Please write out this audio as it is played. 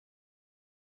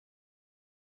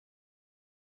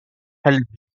Hello. In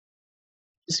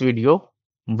this video,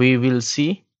 we will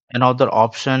see another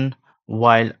option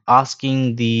while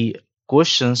asking the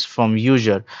questions from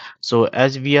user. So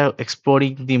as we are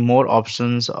exploring the more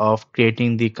options of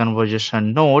creating the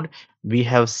conversation node, we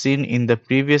have seen in the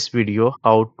previous video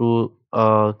how to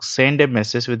send a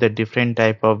message with a different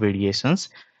type of variations.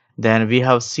 Then we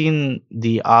have seen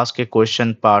the ask a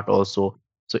question part also.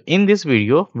 So in this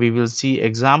video, we will see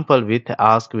example with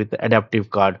ask with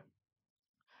adaptive card.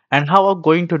 And how I'm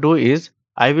going to do is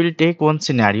I will take one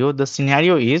scenario. The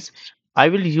scenario is I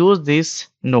will use this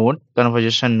node,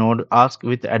 conversation node, ask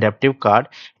with adaptive card.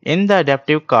 In the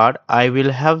adaptive card, I will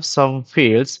have some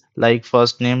fields like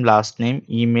first name, last name,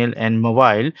 email, and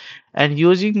mobile. And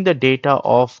using the data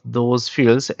of those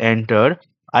fields entered,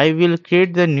 I will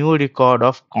create the new record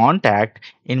of contact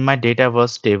in my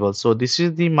Dataverse table. So this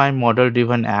is the my model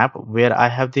driven app where I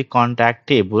have the contact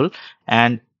table.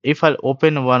 And if I'll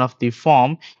open one of the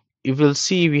form, you will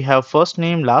see we have first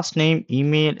name, last name,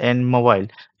 email, and mobile.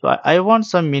 So I want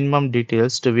some minimum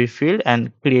details to be filled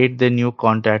and create the new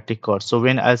contact record. So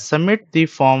when I submit the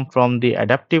form from the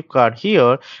adaptive card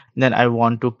here, then I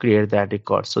want to create that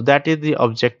record. So that is the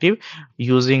objective.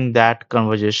 Using that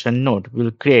conversation node,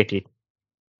 we'll create it.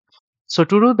 So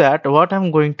to do that, what I'm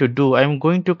going to do, I'm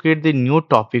going to create the new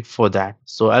topic for that.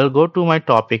 So I'll go to my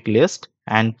topic list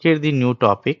and create the new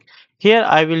topic. Here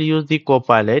I will use the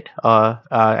Copilot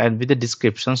and with the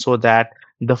description so that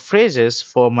the phrases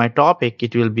for my topic,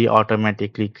 it will be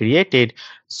automatically created.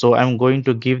 So I'm going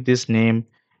to give this name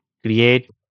create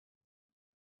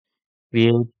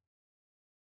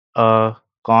a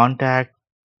contact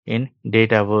in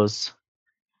Dataverse.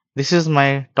 This is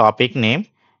my topic name,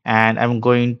 and I'm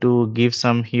going to give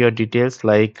some here details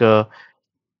like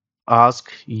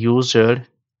ask user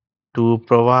to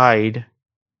provide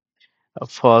a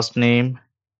first name,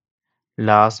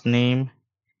 last name,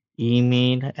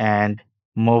 email, and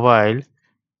mobile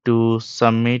to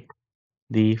submit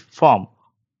the form,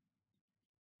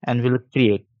 and will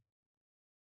create.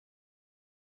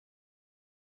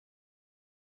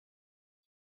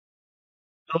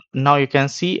 So now you can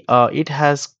see it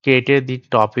has created the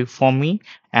topic for me,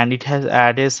 and it has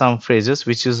added some phrases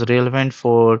which is relevant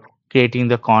for creating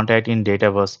the contact in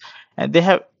Dataverse. And they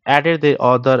have added the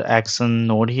other action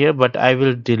node here, but I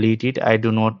will delete it. I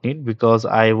do not need because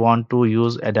I want to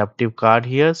use adaptive card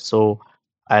here. So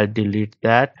I'll delete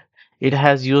that. It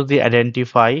has used the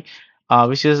identify,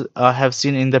 which is have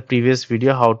seen in the previous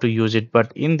video how to use it.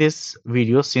 But in this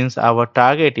video, since our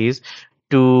target is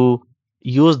to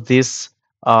use this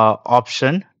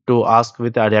option to ask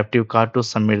with the adaptive card to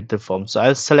submit the form. So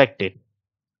I'll select it.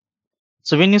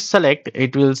 So when you select,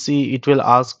 it will see it will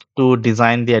ask to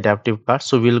design the adaptive card.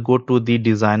 So we'll go to the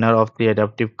designer of the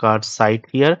adaptive card site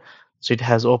here. So it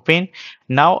has opened.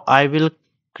 Now I will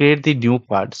create the new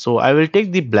card. So I will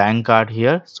take the blank card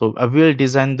here. So I will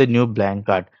design the new blank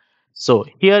card. So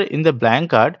here in the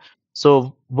blank card,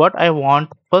 so what I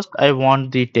want first, I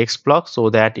want the text block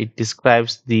so that it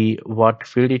describes the what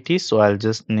field it is. So I'll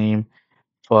just name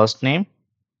first name.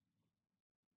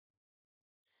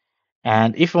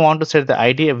 And if we want to set the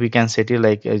ID, we can set it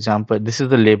like example. This is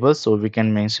the label, so we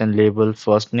can mention label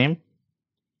first name.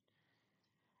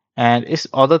 And it's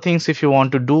other things if you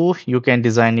want to do, you can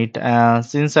design it.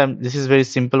 Since this is very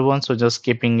simple one, so just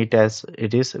keeping it as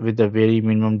it is with the very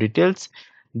minimum details.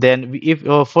 Then if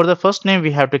for the first name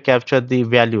we have to capture the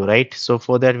value, right? So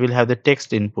for that we'll have the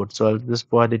text input. So I'll just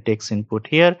provide the text input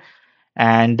here,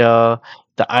 and the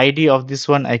ID of this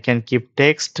one I can keep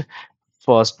text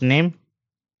first name.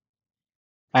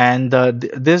 And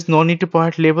there's no need to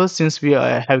provide labels since we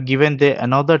have given the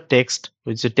another text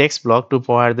which is a text block to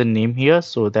provide the name here,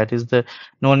 so that is the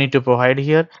no need to provide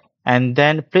here. And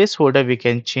then placeholder we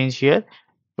can change here,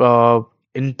 uh,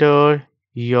 enter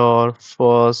your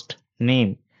first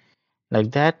name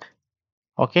like that.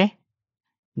 Okay,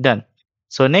 done.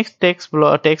 So next text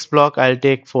block I'll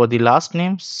take for the last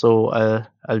name, so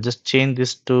I'll just change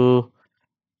this to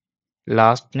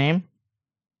last name,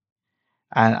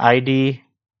 and ID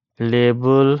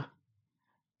label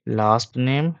last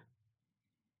name.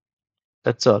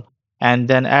 That's all. And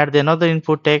then add the another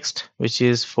input text, which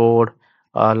is for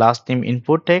last name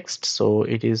input text. So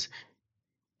it is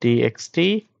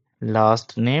txt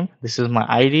last name. This is my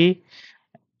ID.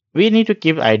 We need to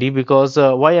keep ID because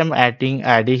why I'm adding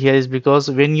ID here is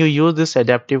because when you use this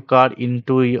adaptive card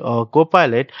into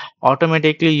Copilot,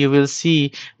 automatically you will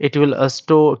see it will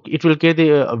store, it will get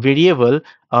the variable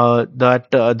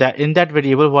that in that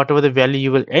variable whatever the value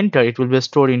you will enter, it will be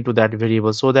stored into that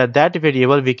variable, so that that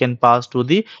variable we can pass to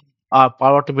the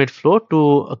Power Automate flow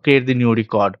to create the new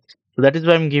record. So that is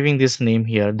why I'm giving this name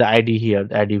here, the ID here,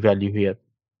 the ID value here.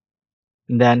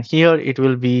 Then here it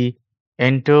will be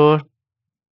enter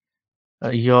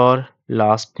your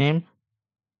last name.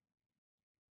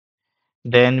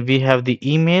 Then we have the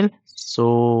email.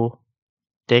 So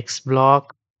text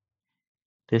block,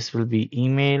 this will be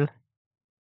email,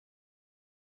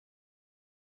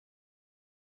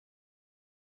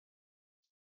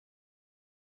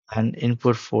 and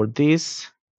input for this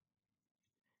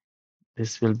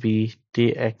will be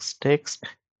text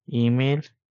email,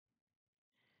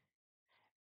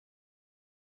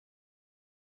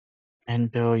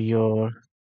 enter your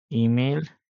email.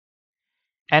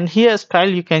 And here style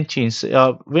you can change.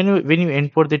 When you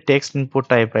import the text input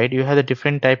type, right? You have a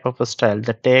different type of a style: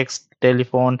 the text,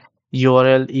 telephone,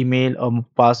 URL, email, or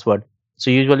password.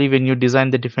 So usually when you design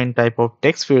the different type of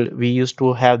text field, we used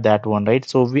to have that one, right?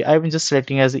 So I'm just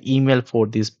selecting as email for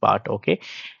this part. Okay.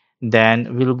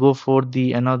 Then we'll go for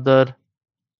the another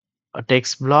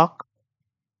text block,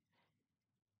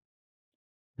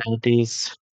 that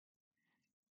is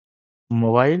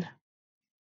mobile,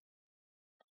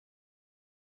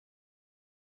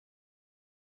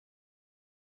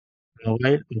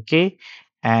 mobile. Okay.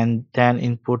 And then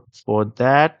input for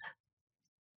that,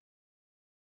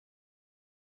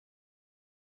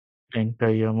 enter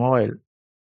your mobile.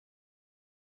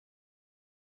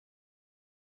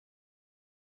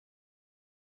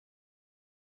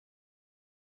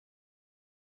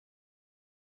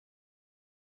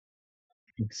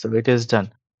 So it is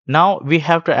done. Now we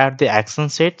have to add the action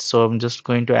set. So I'm just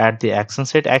going to add the action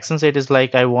set. Action set is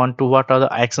like I want to, what are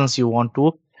the actions you want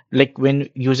to, like when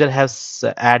user has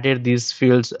added these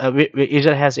fields,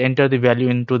 user has entered the value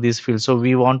into this field. So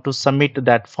we want to submit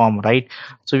that form, right?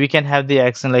 So we can have the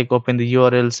action like open the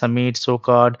URL, submit, show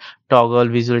card, toggle,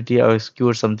 visibility, or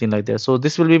execute, something like that. So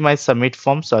this will be my submit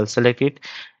form. So I'll select it.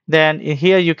 Then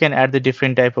here you can add the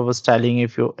different type of styling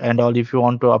if you and all, if you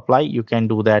want to apply, you can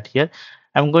do that here.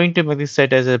 I'm going to make this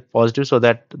set as a positive so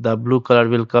that the blue color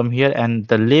will come here, and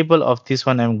the label of this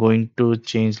one I'm going to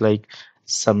change like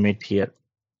submit here.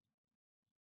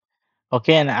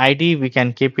 Okay, and ID we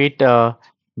can keep it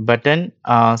button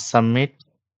submit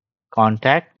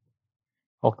contact.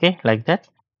 Okay, like that.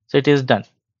 So it is done.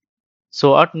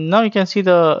 So now you can see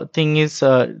the thing is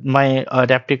my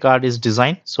adaptive card is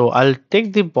designed. So I'll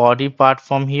take the body part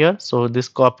from here. So this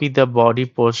copy the body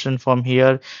portion from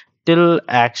here till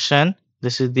action.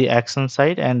 This is the action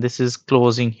side and this is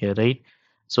closing here, right?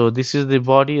 So this is the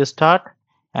body start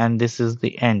and this is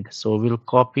the end. So we'll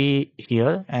copy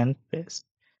here and paste.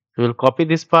 We'll copy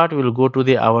this part. We'll go to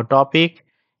the our topic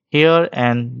here,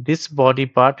 and this body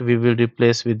part we will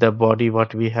replace with the body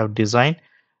what we have designed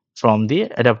from the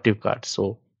adaptive card.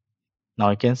 So now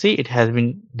you can see it has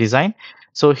been designed.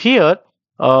 So here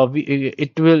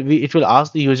it will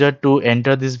ask the user to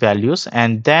enter these values,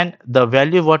 and then the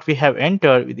value what we have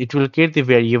entered, it will create the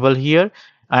variable here,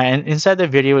 and inside the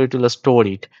variable it will store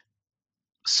it.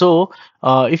 So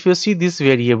if you see these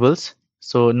variables,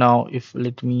 so now if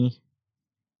let me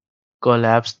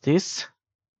collapse this,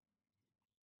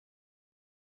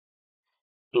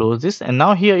 close this, and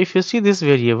now here if you see this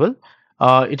variable,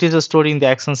 it is storing the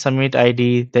action submit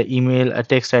ID, the email, a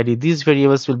text ID. These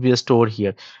variables will be stored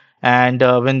here, and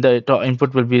when the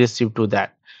input will be received to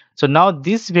that. So now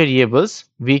these variables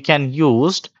we can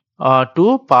use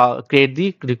to create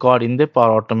the record in the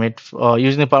Power Automate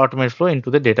using the Power Automate flow into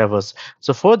the Dataverse.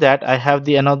 So for that I have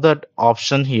the another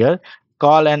option here,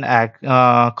 call and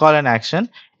action.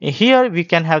 Here we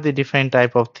can have the different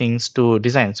type of things to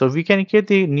design. So we can create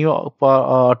the new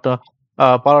Power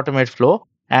Automate flow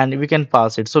and we can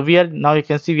pass it. So we are now, you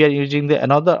can see we are using the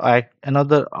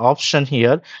another option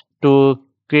here to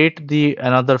create the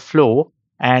another flow,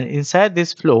 and inside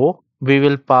this flow we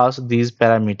will pass these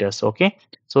parameters. Okay,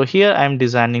 so here I'm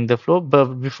designing the flow, but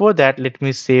before that let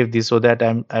me save this so that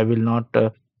I will not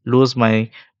lose my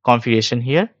configuration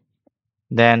here.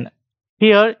 Then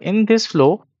here in this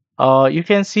flow, you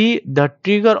can see the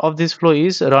trigger of this flow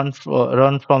is run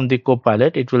from the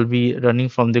Copilot. It will be running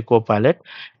from the Copilot,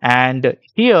 and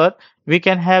here we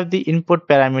can have the input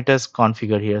parameters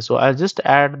configured here. So I'll just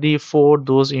add the for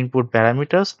those input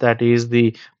parameters, that is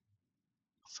the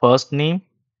first name,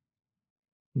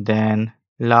 then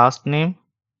last name,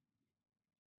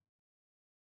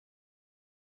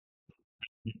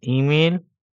 email,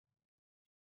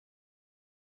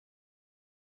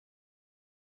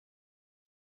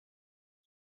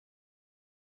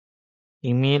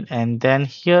 and then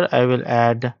here I will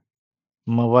add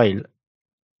mobile.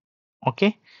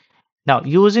 Okay. Now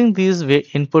using these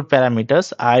input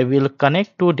parameters, I will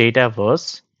connect to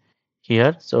Dataverse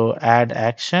here. So add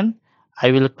action. I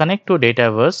will connect to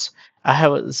Dataverse, I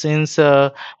have since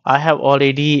I have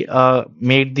already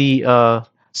made the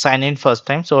sign in first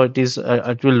time, so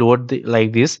it will load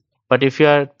like this. But if you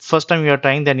are first time you are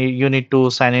trying, then you need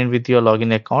to sign in with your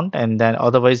login account, and then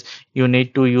otherwise you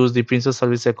need to use the Princess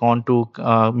Service account to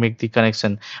make the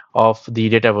connection of the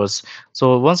Dataverse.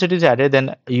 So once it is added,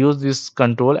 then use this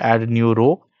control, add new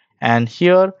row, and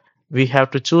here we have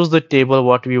to choose the table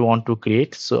what we want to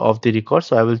create. So of the record,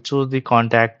 so I will choose the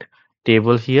contact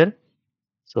table here.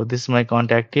 So this is my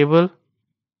contact table.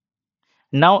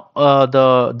 Now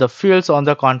the fields on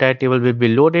the contact table will be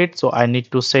loaded. So I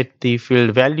need to set the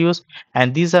field values,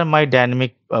 and these are my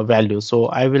dynamic values. So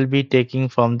I will be taking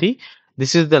from the,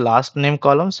 this is the last name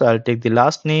column. So I'll take the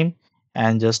last name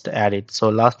and just add it. So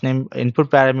last name input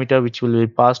parameter which will be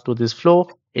passed to this flow.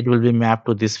 It will be mapped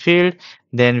to this field.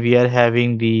 Then we are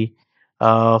having the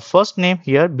first name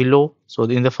here below. So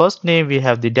in the first name we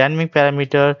have the dynamic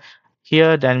parameter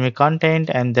here, dynamic content,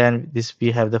 and then this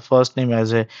we have the first name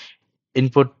as a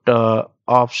input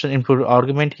option, input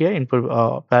argument here, input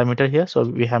parameter here. So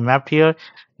we have mapped here.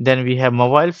 Then we have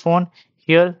mobile phone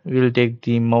here. We will take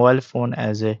the mobile phone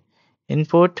as a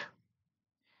input.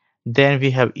 Then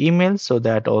we have email, so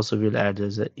that also will add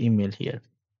as an email here.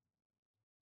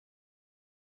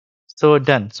 So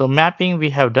done. So mapping we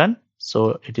have done.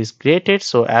 So it is created.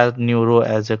 So add new row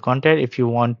as a contact. If you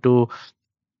want to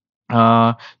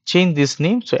uh, change this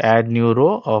name, so add new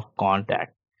row of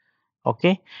contact.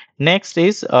 Okay, next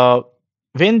is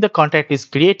when the contact is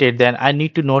created, then I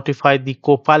need to notify the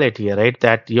Copilot here, right,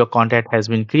 that your contact has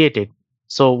been created.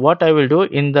 So what I will do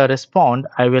in the respond,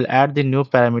 I will add the new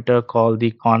parameter called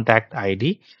the contact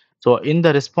ID. So in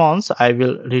the response, I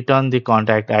will return the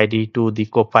contact ID to the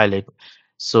Copilot.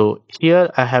 So here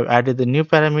I have added the new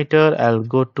parameter. I'll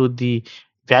go to the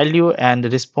value and the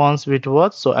response with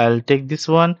what. So I'll take this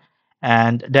one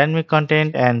and dynamic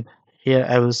content, and here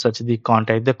I will search the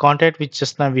contact. The contact which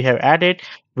just now we have added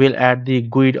will add the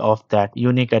GUID of that,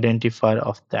 unique identifier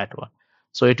of that one.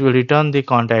 So it will return the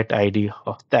contact ID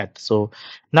of that. So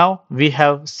now we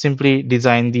have simply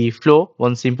designed the flow,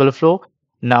 one simple flow.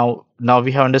 Now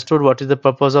we have understood what is the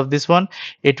purpose of this one.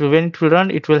 It will, when it will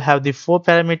run, it will have the four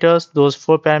parameters. Those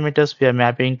four parameters we are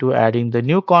mapping to adding the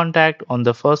new contact on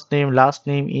the first name, last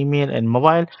name, email, and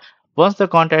mobile. Once the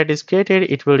contact is created,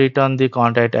 it will return the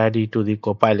contact ID to the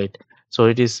Copilot. So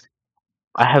it is,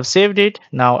 I have saved it.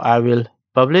 Now I will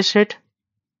publish it.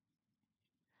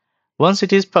 Once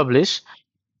it is published,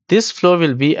 this flow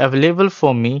will be available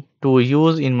for me to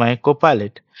use in my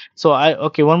Copilot. So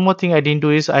okay, one more thing I didn't do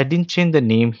is I didn't change the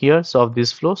name here, so of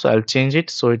this flow. So I'll change it.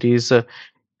 So it is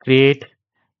create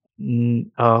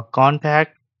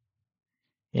contact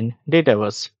in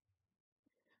Dataverse.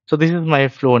 So this is my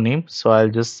flow name. So I'll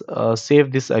just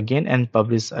save this again and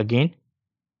publish again.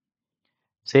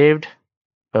 Saved,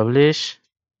 publish.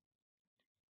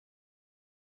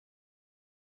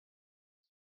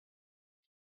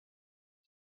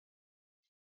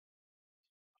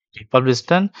 Publish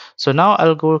done. So now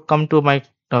I'll go come to my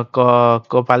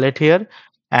Copilot here,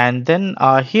 and then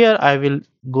here I will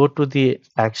go to the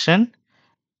action,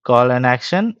 call an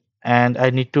action, and I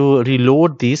need to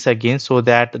reload this again so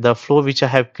that the flow which I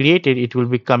have created, it will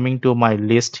be coming to my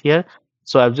list here.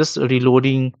 So I'm just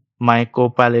reloading my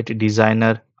Copilot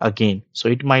designer again. So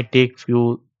it might take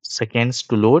few seconds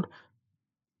to load.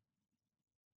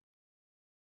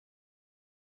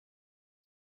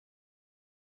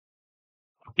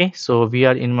 Okay, so we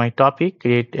are in my topic,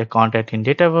 create a contact in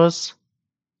Dataverse.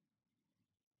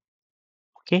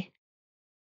 Okay,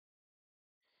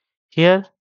 here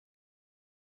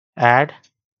add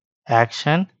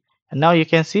action, and now you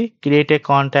can see create a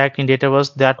contact in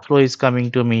Dataverse. That flow is coming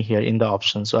to me here in the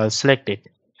option, so I'll select it.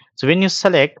 So when you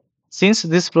select, since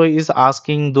this flow is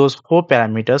asking those four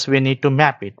parameters, we need to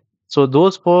map it. So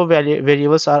those four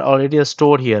variables are already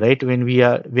stored here, right, when we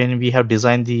have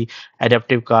designed the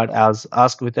adaptive card as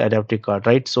ask with the adaptive card,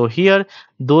 right? So here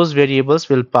those variables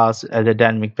will pass as a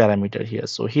dynamic parameter here.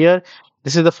 So here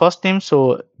this is the first name,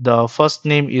 so the first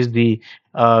name is the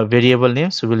variable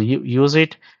name, so we'll use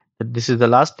it. This is the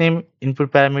last name, input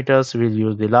parameters, we'll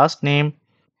use the last name,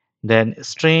 then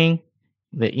string,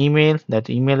 the email, that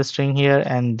email string here,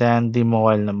 and then the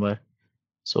mobile number.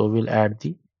 So we'll add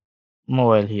the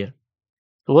mobile here.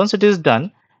 So once it is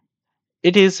done,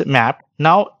 it is mapped.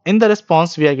 Now in the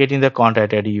response, we are getting the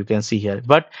contact ID, you can see here.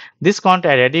 But this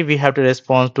contact ID, we have to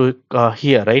respond to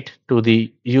here, right? To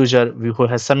the user who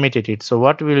has submitted it. So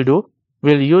what we'll do,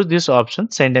 we'll use this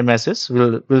option, send a message.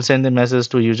 We'll send a message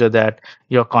to user that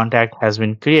your contact has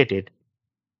been created.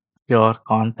 Your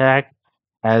contact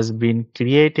has been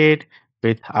created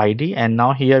with ID, and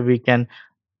now here we can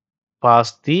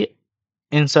pass the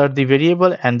insert the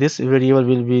variable, and this variable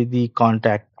will be the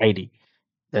contact ID.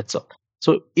 That's all.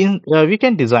 So in we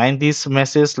can design this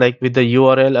message like with the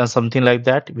URL or something like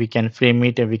that. We can frame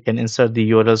it and we can insert the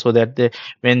URL so that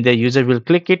when the user will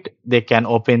click it, they can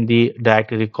open the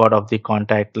direct record of the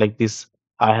contact like this.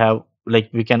 I have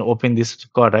like we can open this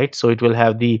record, right? So it will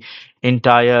have the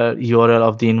entire URL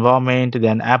of the environment,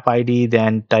 then app ID,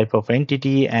 then type of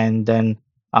entity, and then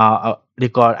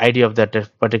record ID of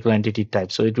that particular entity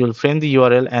type. So it will frame the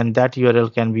URL, and that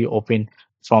URL can be opened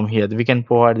from here. We can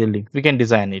provide the link, we can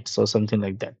design it, so something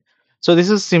like that. So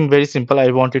this is very simple. I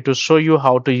wanted to show you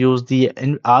how to use the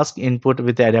ask input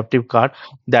with the adaptive card,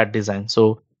 that design.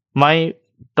 So my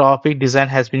topic design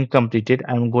has been completed.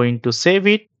 I'm going to save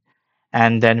it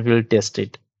and then we'll test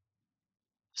it.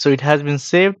 So it has been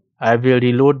saved. I will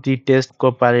reload the test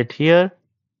copilot here.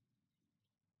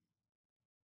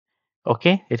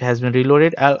 Okay, it has been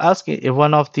reloaded. I'll ask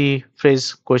one of the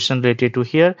phrase question related to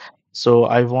here. So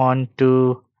I want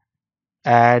to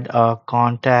add a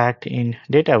contact in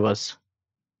Dataverse.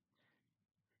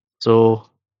 So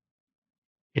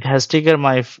it has triggered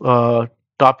my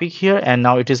topic here, and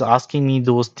now it is asking me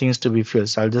those things to be filled.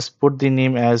 So I'll just put the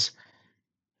name as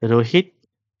Rohit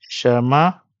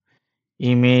Sharma,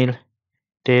 email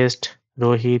test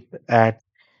rohit at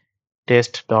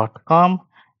test.com,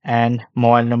 and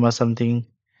mobile number something,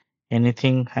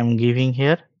 anything I'm giving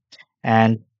here,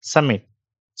 and submit.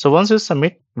 So once you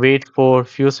submit, wait for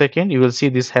few seconds. You will see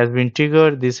this has been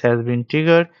triggered, this has been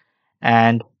triggered,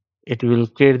 and it will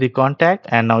create the contact,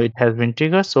 and now it has been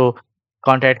triggered. So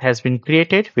contact has been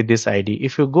created with this ID.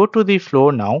 If you go to the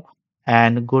flow now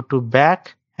and go to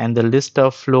back and the list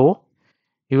of flow,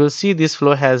 you will see this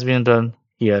flow has been run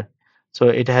here. So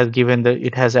it has given the,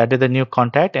 it has added the new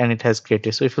contact and it has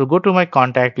created. So if you go to my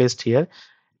contact list here,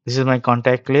 this is my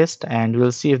contact list, and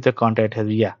we'll see if the contact has,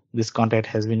 yeah, this contact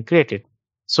has been created.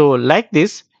 So like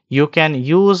this, you can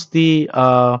use the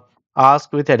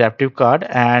ask with adaptive card,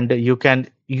 and you can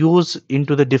use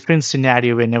into the different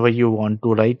scenario whenever you want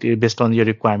to, right, based on your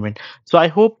requirement. So I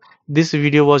hope this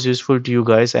video was useful to you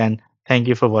guys, and thank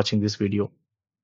you for watching this video.